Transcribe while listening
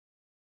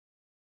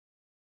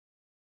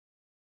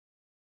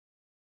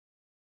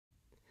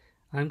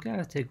I'm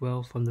Garreth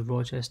Tigwell from the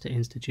Rochester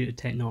Institute of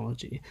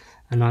Technology,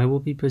 and I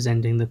will be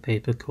presenting the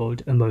paper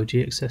called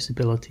Emoji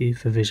Accessibility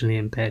for Visually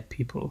Impaired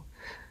People.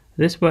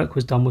 This work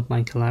was done with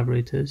my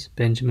collaborators,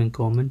 Benjamin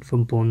Gorman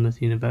from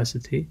Bournemouth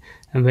University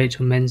and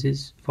Rachel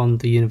Menzies from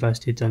the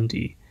University of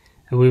Dundee,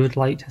 and we would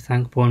like to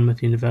thank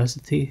Bournemouth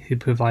University who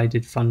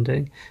provided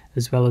funding,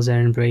 as well as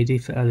Erin Brady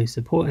for early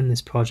support in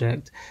this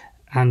project,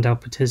 and our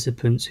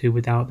participants who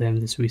without them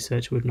this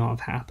research would not have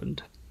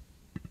happened.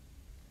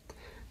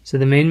 So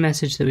the main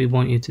message that we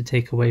want you to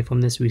take away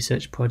from this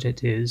research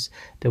project is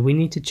that we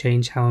need to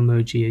change how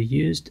emoji are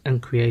used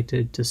and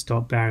created to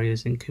stop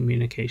barriers in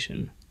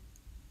communication.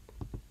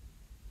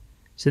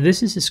 So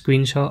this is a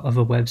screenshot of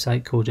a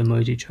website called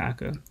Emoji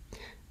Tracker.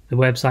 The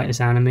website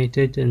is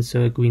animated and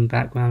so a green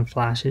background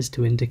flashes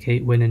to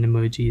indicate when an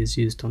emoji is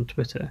used on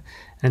Twitter,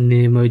 and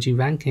the emoji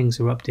rankings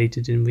are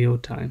updated in real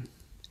time.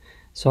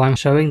 So I'm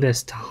showing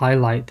this to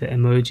highlight that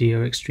emoji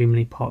are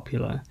extremely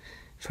popular.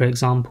 For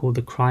example,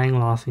 the crying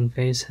laughing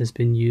face has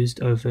been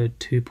used over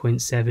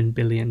 2.7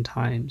 billion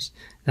times.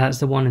 That's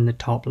the one in the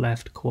top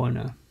left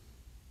corner.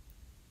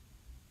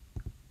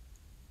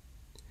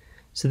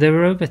 So there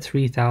are over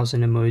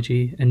 3,000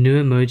 emoji, and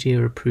new emoji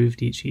are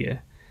approved each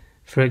year.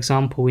 For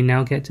example, we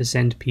now get to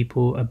send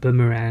people a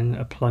boomerang,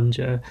 a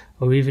plunger,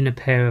 or even a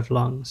pair of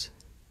lungs.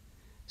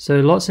 So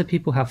lots of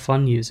people have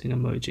fun using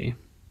emoji.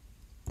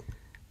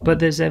 But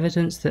there's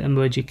evidence that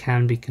emoji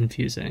can be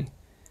confusing.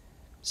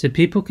 So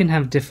people can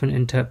have different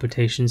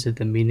interpretations of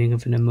the meaning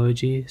of an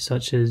emoji,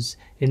 such as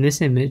in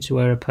this image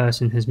where a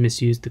person has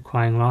misused the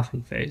crying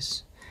laughing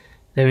face.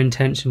 Their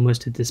intention was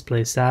to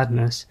display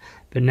sadness,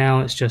 but now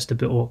it's just a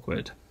bit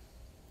awkward.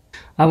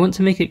 I want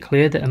to make it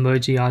clear that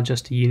emoji are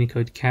just a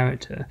Unicode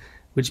character,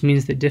 which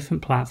means that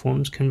different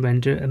platforms can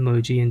render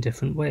emoji in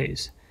different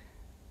ways.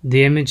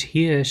 The image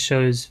here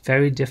shows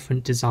very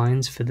different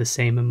designs for the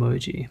same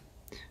emoji,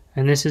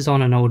 and this is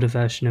on an older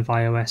version of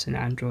iOS and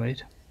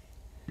Android.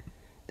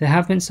 There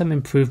have been some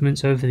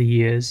improvements over the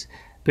years,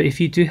 but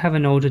if you do have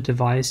an older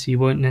device, you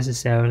won't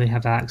necessarily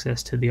have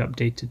access to the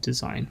updated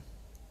design.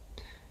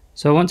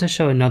 So I want to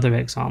show another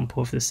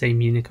example of the same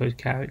Unicode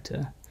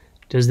character.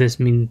 Does this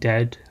mean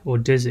dead or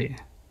dizzy?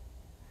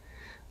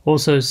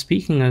 Also,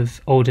 speaking of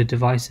older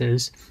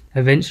devices,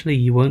 eventually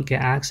you won't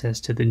get access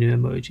to the new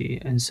emoji,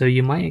 and so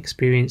you might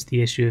experience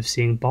the issue of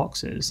seeing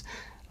boxes,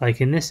 like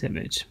in this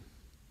image.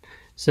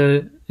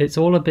 So it's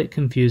all a bit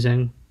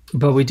confusing,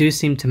 but we do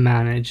seem to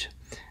manage.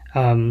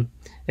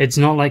 It's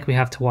not like we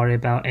have to worry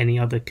about any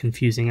other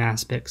confusing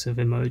aspects of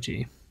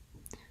emoji.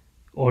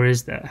 Or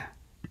is there?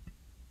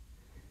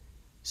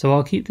 So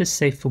I'll keep this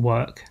safe for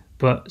work,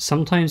 but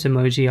sometimes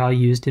emoji are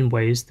used in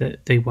ways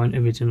that they weren't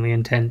originally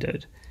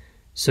intended.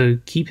 So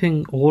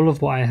keeping all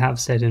of what I have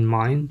said in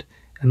mind,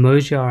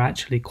 emoji are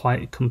actually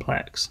quite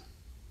complex.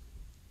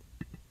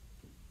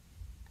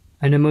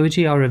 And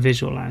emoji are a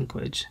visual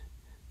language.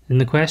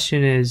 And the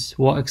question is,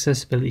 what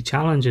accessibility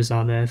challenges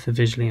are there for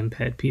visually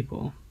impaired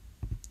people?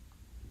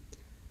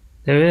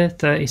 There are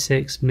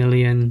 36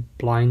 million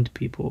blind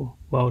people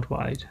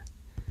worldwide,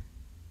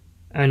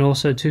 and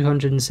also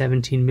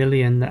 217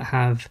 million that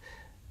have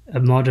a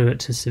moderate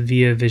to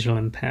severe visual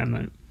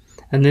impairment.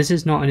 And this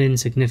is not an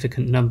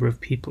insignificant number of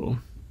people.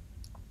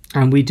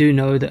 And we do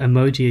know that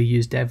emoji are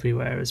used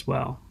everywhere as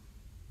well.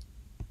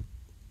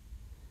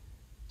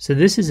 So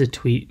this is a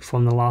tweet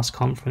from the last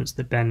conference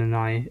that Ben and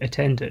I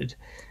attended.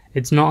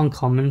 It's not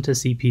uncommon to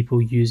see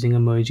people using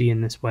emoji in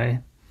this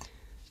way.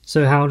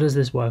 So how does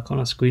this work on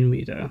a screen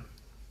reader?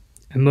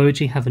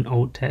 Emoji have an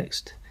alt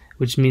text,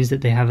 which means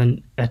that they have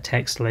a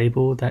text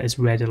label that is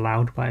read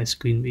aloud by a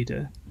screen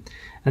reader.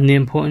 And the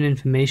important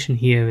information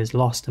here is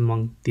lost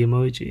among the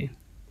emoji.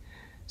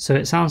 So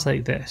it sounds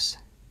like this: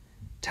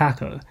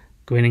 taco,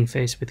 grinning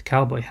face with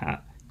cowboy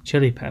hat,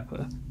 chili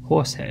pepper,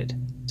 horse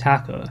head,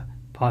 taco,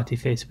 party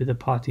face with a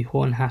party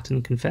horn hat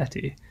and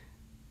confetti,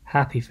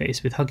 happy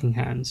face with hugging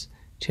hands,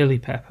 chili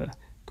pepper,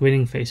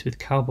 grinning face with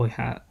cowboy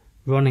hat,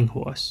 running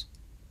horse.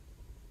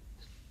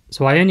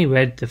 So I only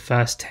read the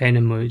first 10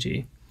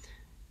 emoji,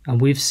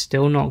 and we've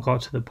still not got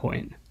to the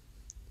point.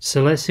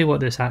 So let's see what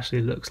this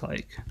actually looks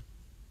like.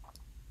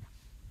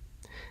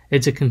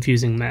 It's a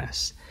confusing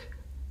mess.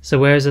 So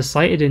whereas a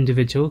sighted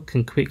individual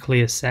can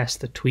quickly assess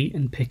the tweet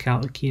and pick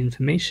out the key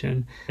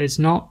information, it's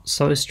not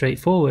so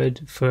straightforward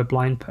for a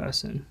blind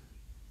person.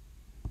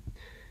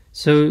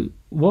 So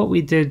what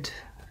we did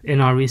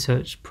in our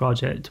research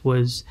project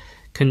was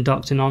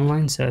conduct an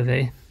online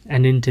survey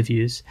and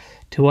interviews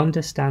to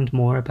understand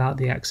more about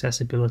the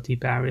accessibility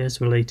barriers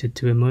related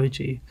to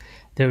emoji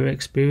that were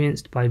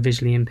experienced by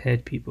visually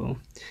impaired people,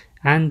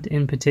 and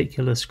in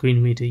particular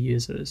screen reader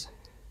users.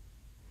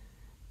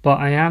 But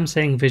I am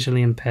saying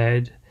visually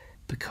impaired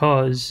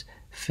because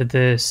for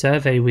the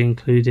survey we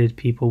included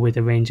people with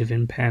a range of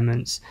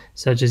impairments,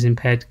 such as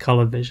impaired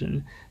color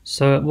vision,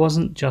 so it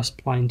wasn't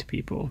just blind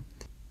people.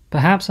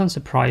 Perhaps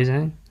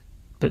unsurprising,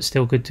 but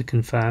still good to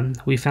confirm,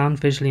 we found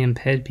visually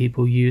impaired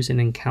people use and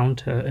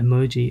encounter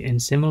emoji in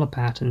similar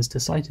patterns to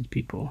sighted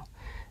people.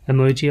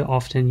 Emoji are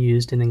often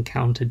used and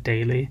encountered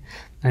daily,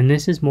 and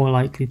this is more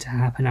likely to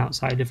happen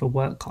outside of a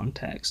work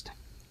context.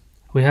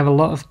 We have a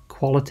lot of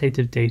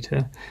qualitative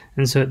data,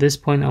 and so at this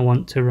point I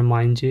want to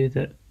remind you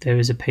that there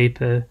is a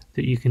paper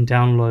that you can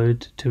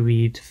download to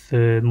read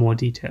for more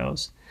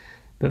details.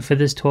 But for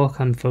this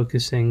talk, I'm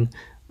focusing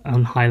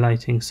on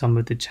highlighting some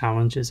of the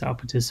challenges our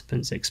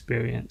participants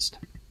experienced.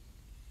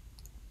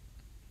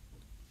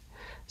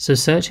 So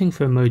searching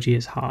for emoji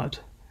is hard.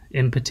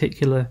 In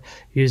particular,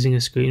 using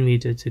a screen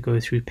reader to go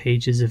through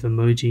pages of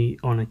emoji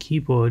on a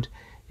keyboard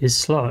is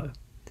slow.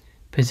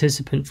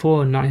 Participant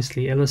 4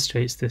 nicely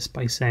illustrates this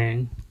by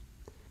saying,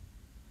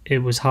 "It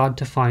was hard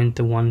to find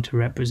the one to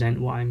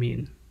represent what I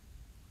mean."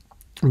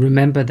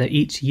 Remember that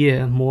each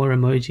year more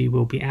emoji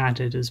will be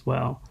added as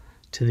well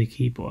to the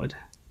keyboard.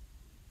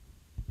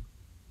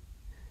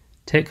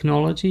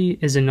 Technology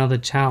is another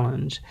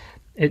challenge.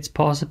 It's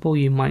possible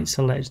you might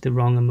select the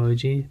wrong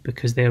emoji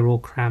because they are all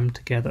crammed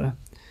together.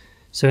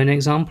 So an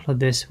example of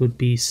this would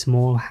be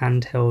small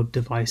handheld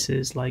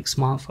devices like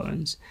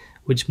smartphones,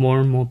 which more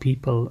and more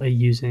people are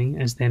using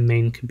as their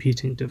main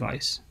computing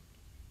device.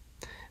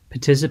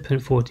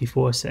 Participant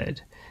 44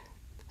 said,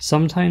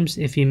 "Sometimes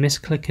if you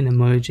misclick an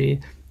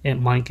emoji, it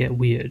might get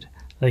weird.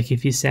 Like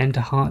if you send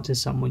a heart to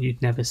someone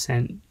you'd never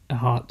sent a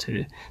heart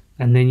to,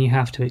 and then you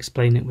have to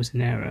explain it was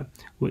an error,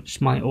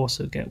 which might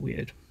also get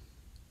weird."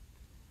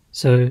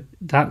 So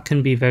that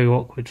can be very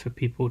awkward for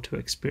people to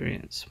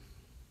experience.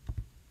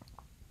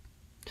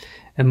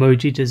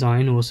 Emoji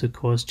design also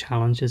caused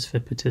challenges for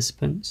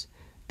participants.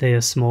 They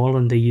are small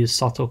and they use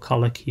subtle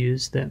color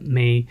cues that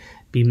may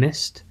be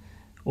missed,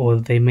 or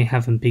they may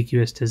have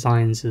ambiguous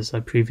designs, as I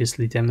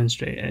previously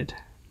demonstrated.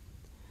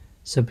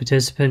 So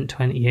participant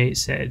 28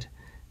 said,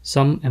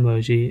 "Some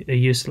emoji are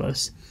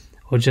useless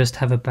or just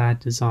have a bad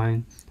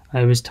design.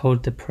 I was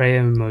told the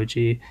prayer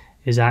emoji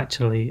is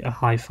actually a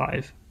high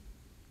five."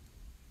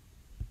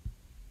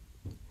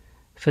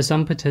 For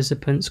some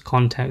participants,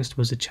 context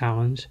was a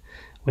challenge.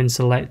 When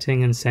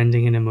selecting and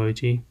sending an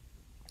emoji,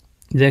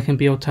 there can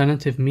be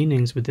alternative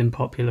meanings within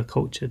popular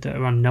culture that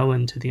are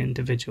unknown to the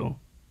individual.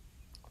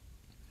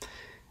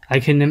 I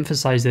can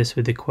emphasize this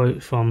with a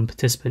quote from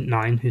participant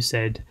 9 who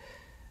said,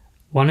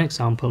 "One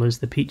example is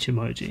the peach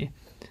emoji.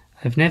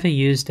 I've never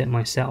used it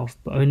myself,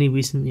 but only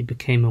recently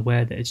became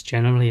aware that it's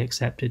generally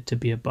accepted to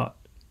be a butt."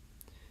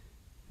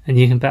 And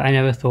you can bet I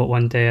never thought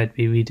one day I'd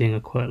be reading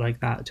a quote like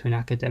that to an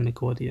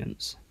academic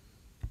audience.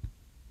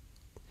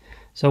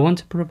 So I want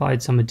to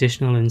provide some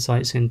additional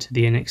insights into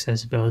the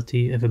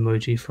inaccessibility of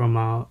emoji from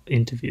our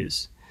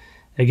interviews.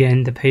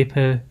 Again, the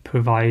paper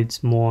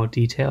provides more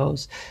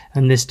details,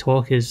 and this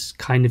talk is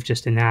kind of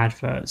just an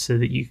advert so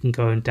that you can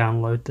go and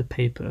download the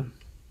paper.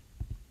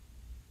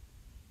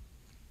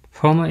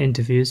 From our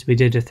interviews, we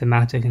did a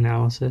thematic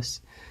analysis,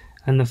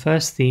 and the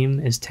first theme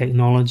is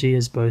technology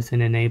as both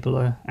an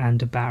enabler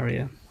and a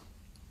barrier.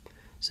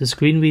 So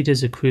screen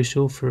readers are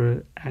crucial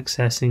for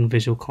accessing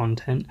visual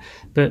content,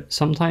 but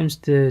sometimes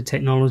the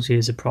technology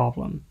is a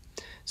problem.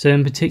 So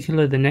in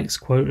particular, the next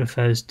quote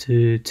refers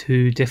to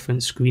two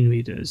different screen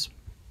readers.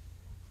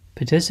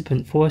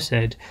 Participant 4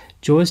 said,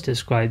 "Jaws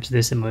describes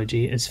this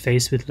emoji as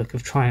face with look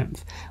of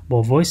triumph,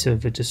 while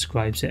VoiceOver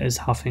describes it as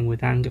huffing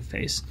with anger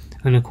face,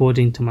 and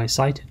according to my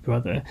sighted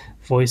brother,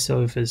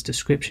 VoiceOver's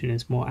description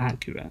is more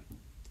accurate."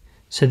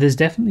 So there's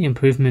definitely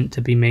improvement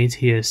to be made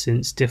here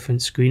since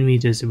different screen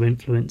readers are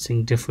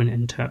influencing different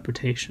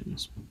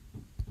interpretations.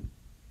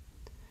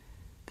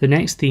 The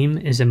next theme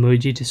is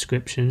emoji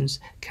descriptions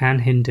can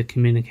hinder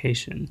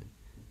communication.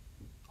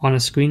 On a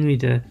screen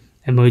reader,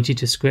 emoji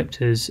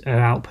descriptors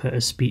are output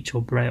as speech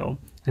or braille,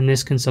 and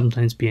this can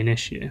sometimes be an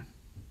issue.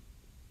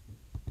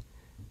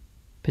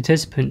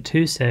 Participant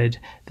 2 said,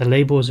 "The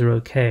labels are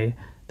okay,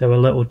 though a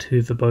little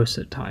too verbose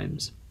at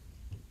times."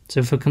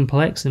 So for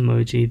complex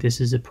emoji,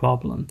 this is a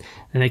problem,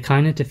 and it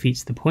kind of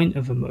defeats the point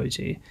of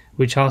emoji,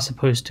 which are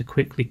supposed to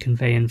quickly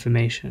convey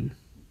information.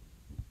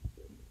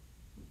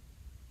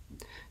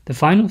 The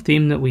final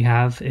theme that we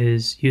have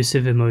is use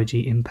of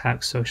emoji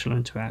impacts social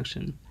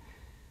interaction.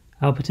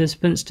 Our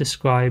participants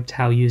described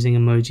how using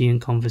emoji in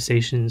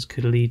conversations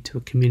could lead to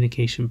a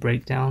communication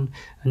breakdown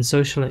and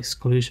social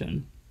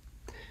exclusion.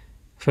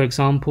 For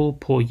example,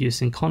 poor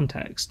use in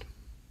context.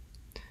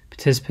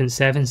 Participant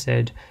 7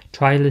 said,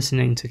 "Try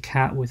listening to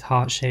cat with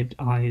heart-shaped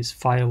eyes,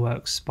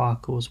 fireworks,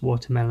 sparkles,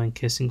 watermelon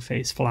kissing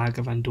face, flag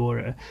of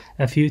Andorra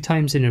a few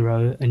times in a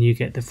row and you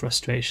get the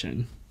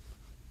frustration."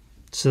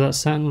 So that's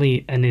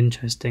certainly an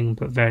interesting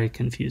but very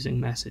confusing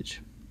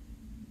message.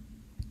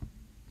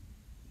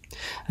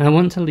 And I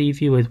want to leave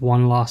you with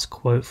one last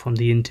quote from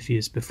the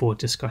interviews before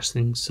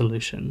discussing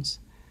solutions.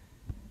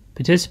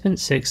 Participant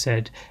 6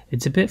 said,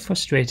 "It's a bit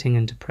frustrating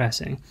and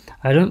depressing.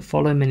 I don't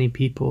follow many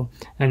people,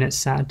 and it's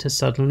sad to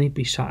suddenly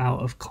be shut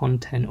out of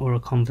content or a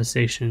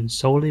conversation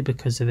solely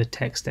because of a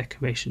text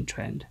decoration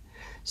trend.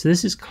 So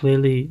this is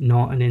clearly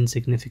not an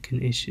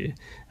insignificant issue,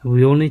 and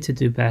we all need to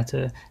do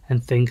better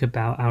and think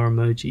about our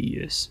emoji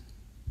use."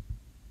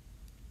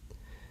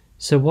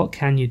 So what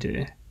can you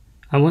do?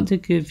 I want to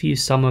give you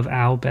some of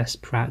our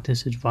best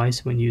practice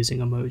advice when using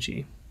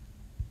emoji.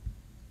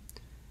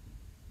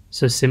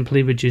 So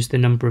simply reduce the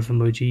number of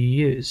emoji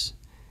you use.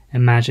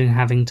 Imagine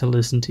having to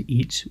listen to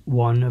each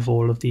one of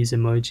all of these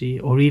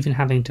emoji, or even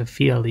having to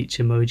feel each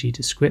emoji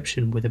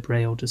description with a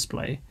braille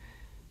display.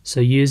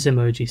 So use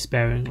emoji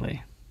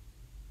sparingly.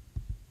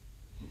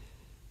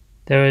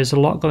 There is a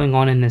lot going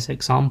on in this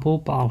example,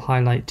 but I'll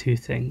highlight two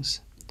things.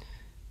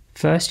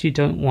 First, you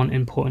don't want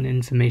important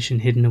information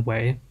hidden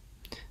away.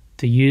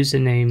 The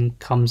username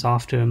comes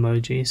after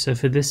emoji, so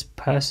for this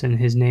person,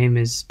 his name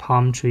is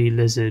Palm Tree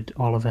Lizard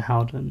Oliver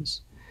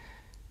Howlands.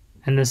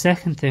 And the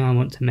second thing I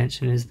want to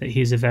mention is that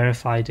he's a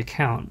verified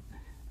account,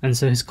 and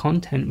so his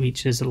content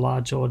reaches a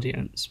large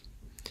audience.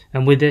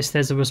 And with this,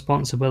 there's a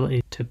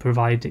responsibility to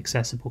provide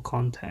accessible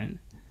content.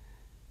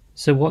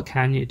 So what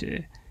can you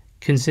do?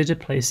 Consider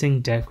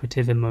placing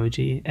decorative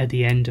emoji at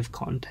the end of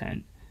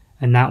content,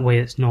 and that way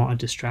it's not a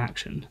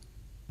distraction.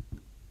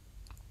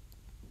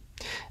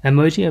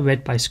 Emoji are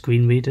read by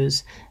screen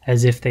readers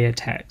as if they are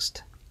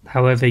text.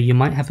 However, you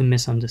might have a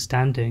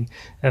misunderstanding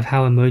of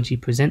how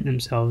emoji present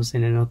themselves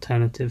in an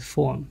alternative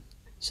form.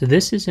 So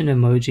this is an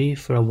emoji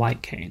for a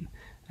white cane,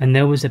 and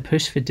there was a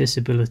push for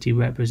disability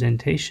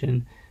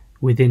representation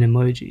within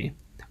emoji,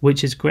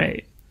 which is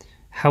great.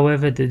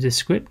 However, the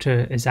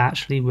descriptor is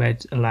actually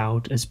read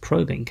aloud as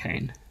probing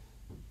cane.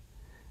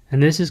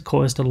 And this has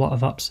caused a lot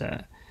of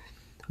upset.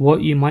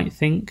 What you might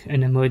think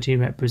an emoji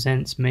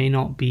represents may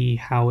not be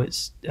how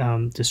its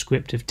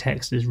descriptive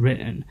text is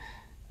written.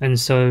 And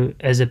so,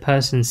 as a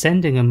person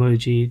sending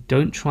emoji,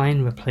 don't try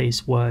and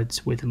replace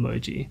words with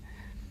emoji.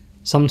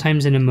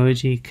 Sometimes an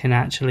emoji can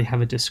actually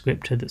have a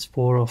descriptor that's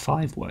 4 or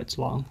 5 words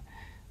long,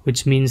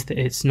 which means that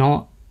it's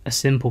not a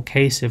simple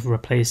case of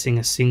replacing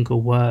a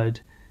single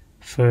word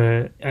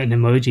for an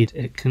emoji.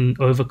 It can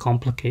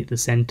overcomplicate the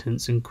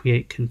sentence and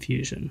create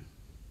confusion.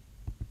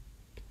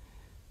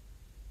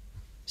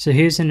 So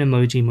here's an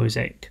emoji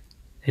mosaic.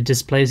 It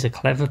displays a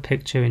clever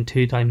picture in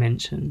 2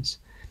 dimensions.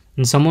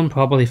 And someone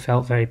probably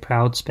felt very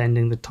proud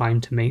spending the time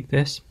to make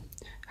this.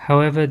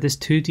 However, this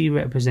 2D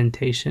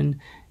representation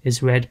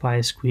is read by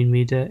a screen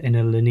reader in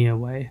a linear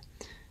way,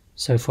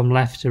 so from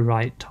left to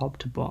right, top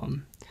to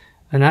bottom.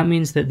 And that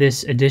means that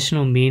this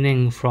additional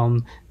meaning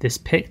from this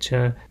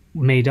picture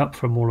made up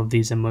from all of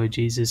these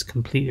emojis is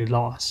completely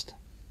lost.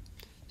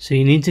 So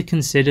you need to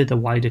consider the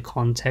wider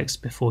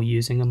context before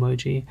using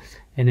emoji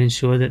and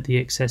ensure that the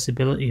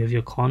accessibility of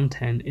your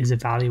content is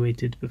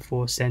evaluated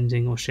before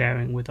sending or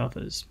sharing with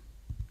others.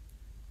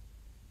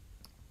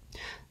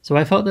 So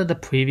I felt that the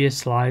previous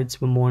slides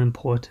were more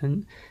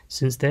important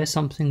since they're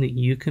something that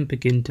you can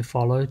begin to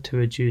follow to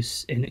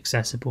reduce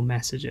inaccessible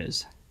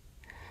messages.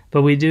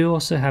 But we do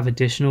also have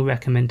additional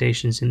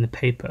recommendations in the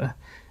paper,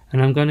 and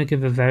I'm going to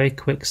give a very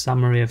quick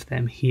summary of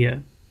them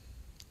here.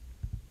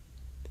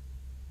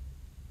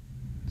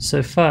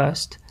 So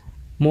first,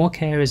 more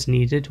care is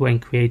needed when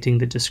creating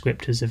the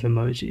descriptors of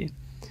emoji.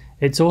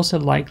 It's also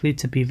likely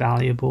to be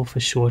valuable for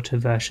shorter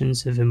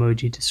versions of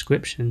emoji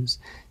descriptions,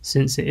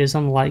 since it is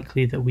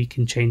unlikely that we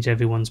can change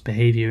everyone's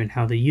behavior in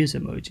how they use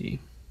emoji.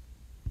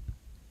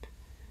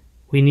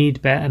 We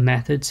need better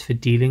methods for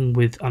dealing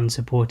with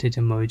unsupported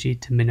emoji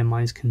to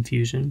minimize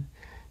confusion,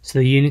 so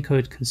the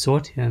Unicode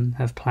Consortium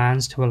have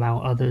plans to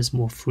allow others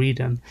more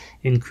freedom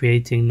in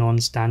creating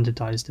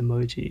non-standardized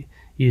emoji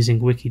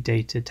using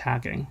Wikidata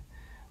tagging,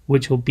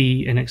 which will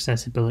be an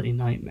accessibility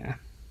nightmare.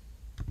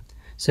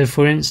 So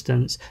for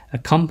instance, a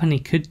company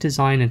could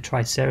design a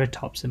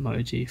Triceratops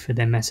emoji for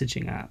their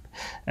messaging app,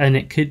 and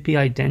it could be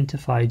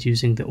identified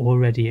using the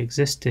already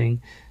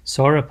existing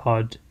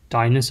sauropod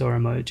dinosaur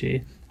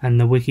emoji and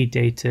the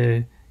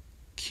Wikidata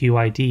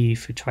QID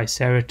for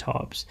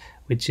Triceratops,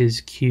 which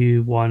is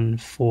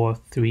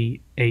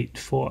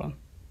Q14384.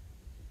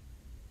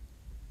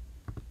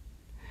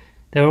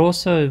 There are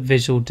also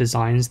visual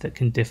designs that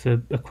can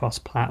differ across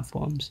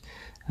platforms,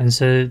 and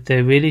so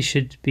there really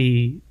should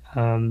be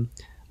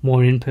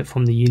more input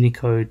from the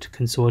Unicode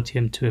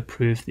Consortium to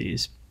approve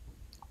these,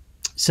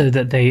 so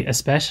that they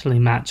especially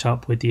match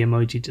up with the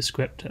emoji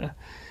descriptor.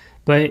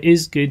 But it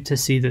is good to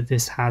see that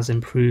this has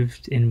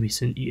improved in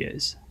recent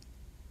years.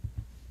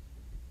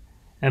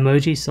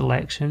 Emoji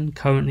selection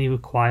currently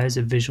requires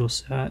a visual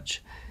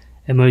search.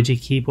 Emoji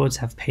keyboards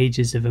have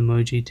pages of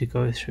emoji to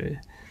go through,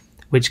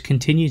 which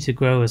continue to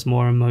grow as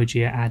more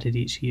emoji are added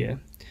each year.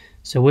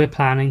 So we're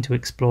planning to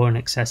explore an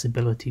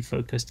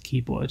accessibility-focused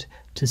keyboard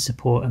to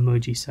support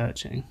emoji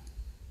searching.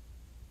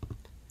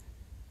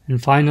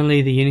 And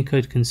finally, the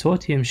Unicode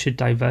Consortium should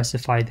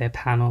diversify their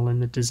panel in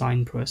the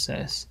design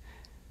process.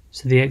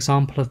 So the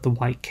example of the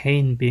white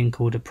cane being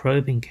called a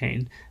probing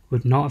cane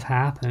would not have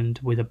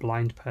happened with a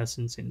blind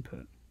person's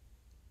input.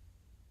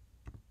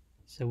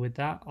 So with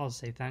that, I'll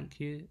say thank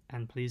you,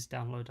 and please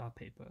download our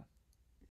paper.